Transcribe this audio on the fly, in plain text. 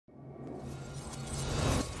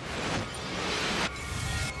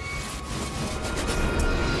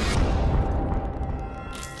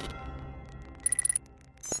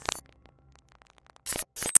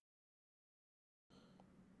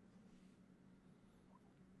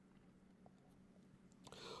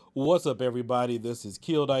What's up, everybody? This is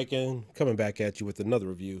Kiodiekin coming back at you with another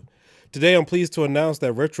review. Today, I'm pleased to announce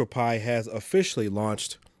that Retropie has officially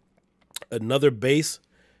launched another base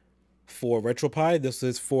for Retropie. This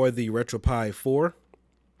is for the Retropie 4,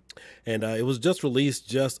 and it was just released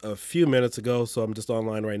just a few minutes ago, so I'm just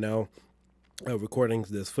online right now recording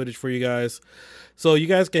this footage for you guys. So you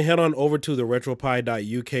guys can head on over to the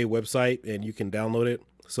retropie.uk website and you can download it.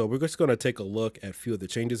 So we're just going to take a look at a few of the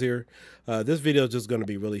changes here. This video is just going to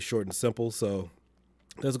be really short and simple. So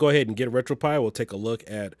let's go ahead and get Retropie. We'll take a look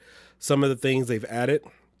at some of the things they've added.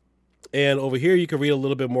 And over here, you can read a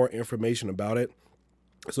little bit more information about it.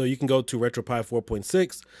 So you can go to Retropie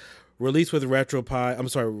 4.6, released with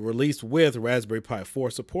Raspberry Pi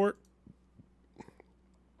 4 support.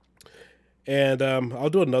 And I'll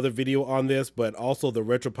do another video on this, but also the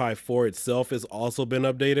Retropie 4 itself has also been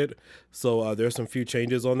updated. So there's some few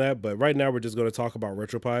changes on that, but right now we're just going to talk about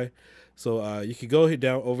Retropie. So you can go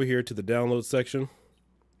down over here to the download section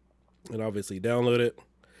and obviously download it.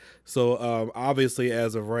 So obviously,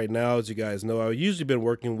 as of right now, as you guys know, I've usually been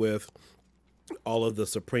working with all of the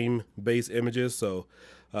Supreme base images. So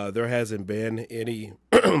there hasn't been any,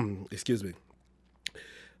 excuse me.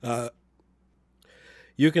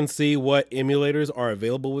 You can see what emulators are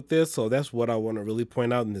available with this. So that's what I want to really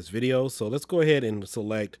point out in this video. So let's go ahead and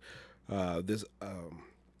select this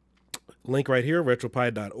link right here,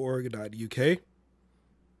 retropie.org.uk.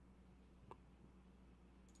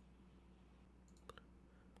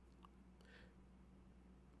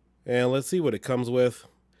 And let's see what it comes with.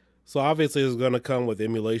 So obviously it's going to come with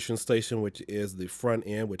Emulation Station, which is the front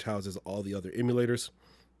end, which houses all the other emulators.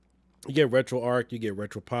 You get RetroArch, you get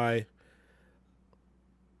Retropie.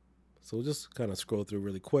 So we'll just kind of scroll through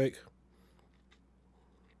really quick.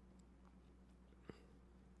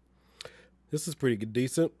 This is pretty good,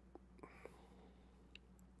 decent.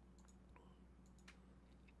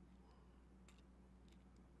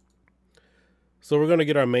 So we're going to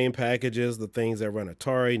get our main packages, the things that run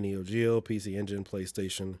Atari, Neo Geo, PC Engine,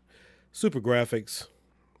 PlayStation, Super Graphics,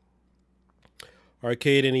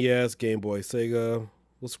 Arcade, NES, Game Boy, Sega.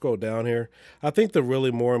 We'll scroll down here. I think the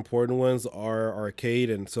really more important ones are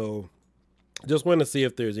Arcade, and so just want to see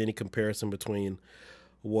if there's any comparison between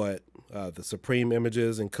what the Supreme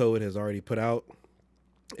Images and Code has already put out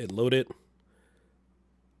and loaded.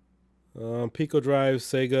 Pico Drive,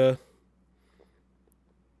 Sega.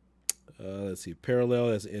 Let's see,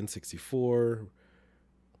 Parallel, that's N64.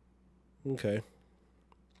 Okay.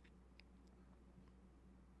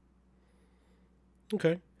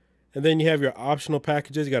 Okay. And then you have your optional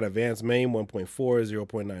packages. You got Advanced MAME 1.4,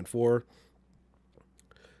 0.94.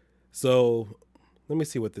 So let me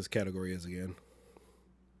see what this category is again.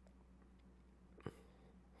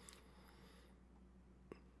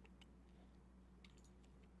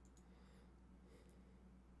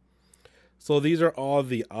 So these are all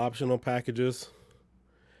the optional packages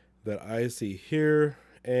that I see here.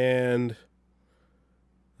 And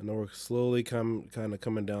I know we're slowly kind of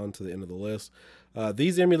coming down to the end of the list.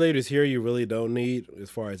 These emulators here you really don't need as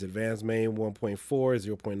far as Advanced MAME 1.4,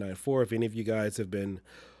 0.94. If any of you guys have been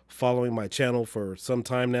following my channel for some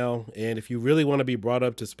time now, and if you really want to be brought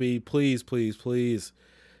up to speed, please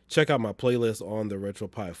check out my playlist on the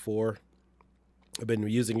Retropie 4. I've been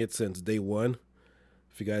using it since day one,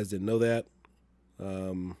 if you guys didn't know that.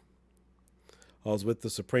 I was with the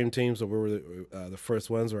Supreme team, so we were the first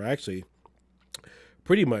ones, or actually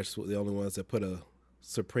pretty much the only ones that put a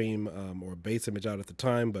Supreme or base image out at the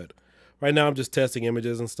time. But right now I'm just testing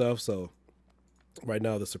images and stuff, so right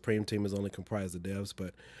now the Supreme team is only comprised of devs.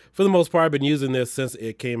 But for the most part, I've been using this since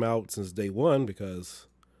it came out, since day one, because,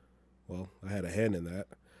 well, I had a hand in that.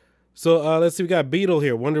 So let's see, we got Beetle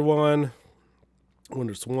here, Wonder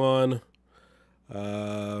Swan.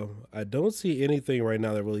 I don't see anything right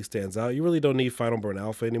now that really stands out. You really don't need Final Burn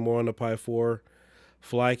Alpha anymore on the Pi 4.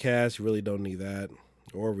 Flycast, you really don't need that,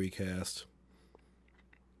 or Recast.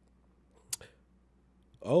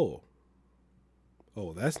 Oh,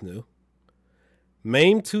 that's new.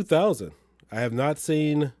 MAME 2000. I have not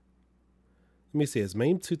seen. Let me see. Has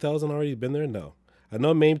MAME 2000 already been there? No. I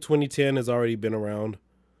know MAME 2010 has already been around,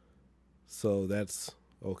 so that's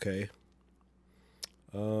okay.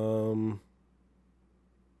 Okay.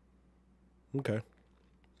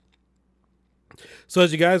 So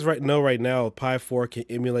as you guys know right now, Pi 4 can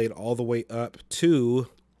emulate all the way up to,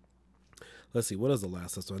 let's see, what is the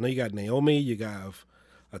last one? I know you got Naomi, you got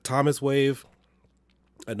Atomic Wave.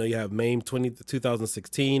 I know you have MAME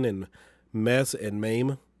 2016 and MES and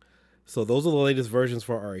MAME. So those are the latest versions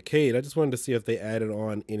for Arcade. I just wanted to see if they added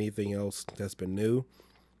on anything else that's been new.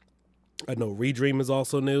 I know Redream is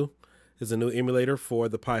also new. Is a new emulator for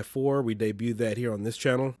the Pi 4. We debuted that here on this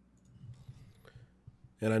channel.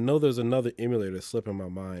 And I know there's another emulator slipping my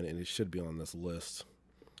mind, and it should be on this list.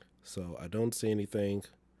 So I don't see anything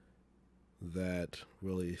that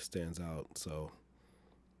really stands out. So,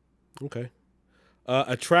 okay.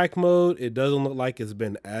 A track mode, it doesn't look like it's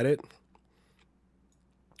been added.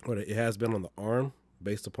 Or it has been on the ARM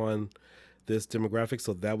based upon this demographic.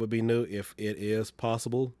 So that would be new if it is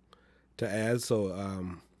possible to add. So,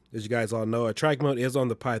 as you guys all know, a track mode is on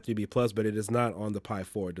the Pi 3B Plus, but it is not on the Pi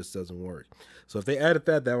 4. It just doesn't work. So if they added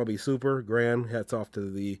that, that would be super grand. Hats off to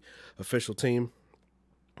the official team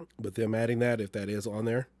with them adding that, if that is on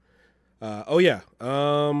there. Oh yeah,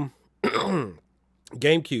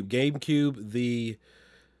 GameCube, the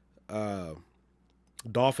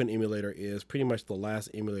Dolphin emulator is pretty much the last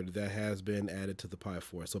emulator that has been added to the Pi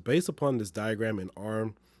 4. So based upon this diagram in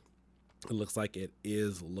ARM, it looks like it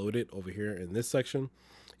is loaded over here in this section,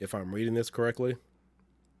 if I'm reading this correctly.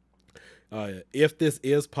 If this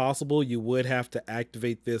is possible, you would have to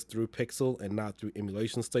activate this through Pixel and not through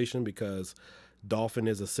Emulation Station, because Dolphin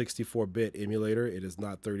is a 64-bit emulator. It is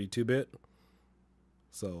not 32-bit.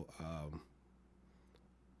 So,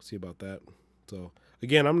 see about that. So,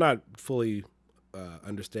 again, I'm not fully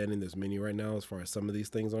understanding this menu right now as far as some of these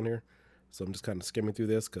things on here. So I'm just kind of skimming through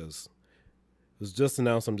this because it was just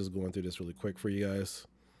announced. I'm just going through this really quick for you guys.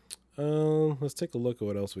 Let's take a look at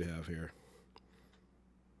what else we have here.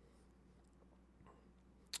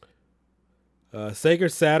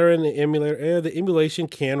 Sega Saturn emulator. The emulation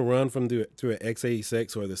can run from through an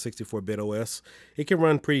x86 or the 64-bit OS. It can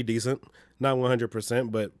run pretty decent, not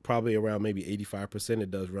 100%, but probably around maybe 85%.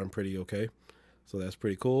 It does run pretty okay, so that's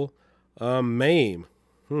pretty cool. MAME.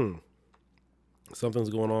 Something's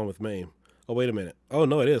going on with MAME. Oh, wait a minute. Oh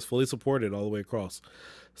no, it is fully supported all the way across.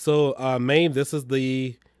 So MAME, this is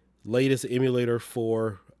the latest emulator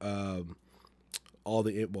for all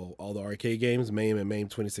the arcade games, MAME and MAME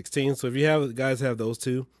 2016. So if you guys have those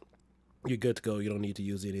two, you're good to go. You don't need to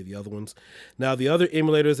use any of the other ones. Now the other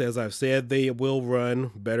emulators, as I've said, they will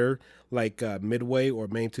run better, like Midway or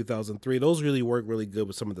MAME 2003. Those really work really good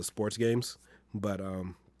with some of the sports games. But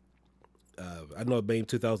I know MAME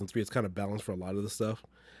 2003 is kind of balanced for a lot of the stuff,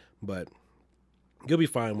 but you'll be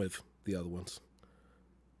fine with the other ones.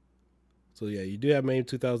 So yeah, you do have MAME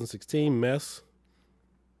 2016, MES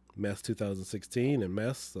 2016, and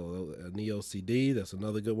MES. So Neo CD, that's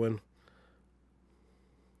another good one.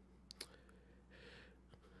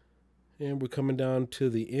 And we're coming down to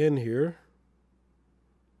the end here.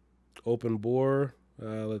 Open bore.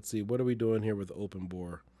 Let's see, what are we doing here with open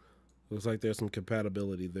bore? Looks like there's some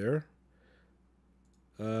compatibility there.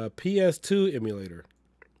 PS2 emulator.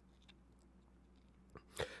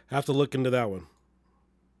 Have to look into that one.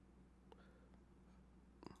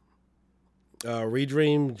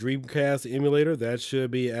 Dreamcast emulator, that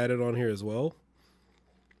should be added on here as well.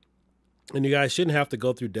 And you guys shouldn't have to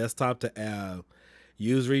go through desktop to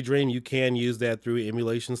use Redream. You can use that through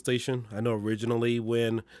Emulation Station. I know originally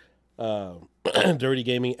when Dirty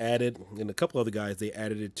Gaming added, and a couple other guys, they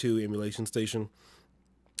added it to Emulation Station.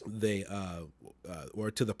 They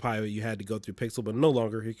or to the Pi, you had to go through Pixel, but no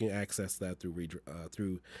longer. You can access that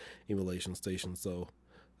through Emulation Station. So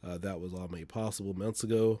that was all made possible months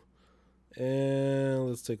ago. And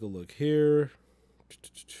let's take a look here.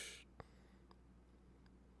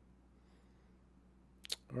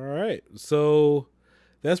 All right, so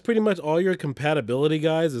that's pretty much all your compatibility,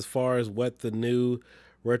 guys, as far as what the new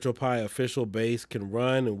Retropie official base can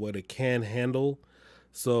run and what it can handle.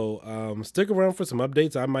 So stick around for some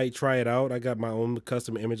updates. I might try it out. I got my own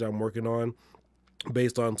custom image I'm working on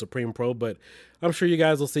based on Supreme Pro, but I'm sure you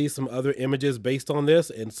guys will see some other images based on this.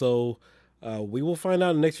 And so we will find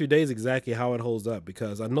out in the next few days exactly how it holds up,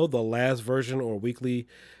 because I know the last version or weekly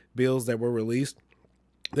builds that were released,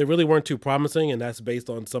 they really weren't too promising, and that's based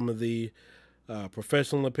on some of the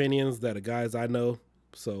professional opinions that the guys I know.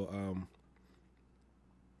 So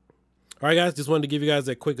all right, guys, just wanted to give you guys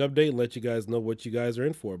a quick update and let you guys know what you guys are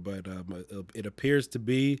in for. But it appears to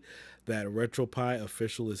be that Retropie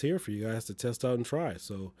official is here for you guys to test out and try.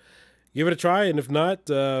 So give it a try, and if not,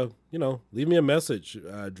 leave me a message.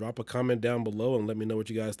 Drop a comment down below and let me know what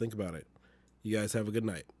you guys think about it. You guys have a good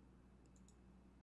night.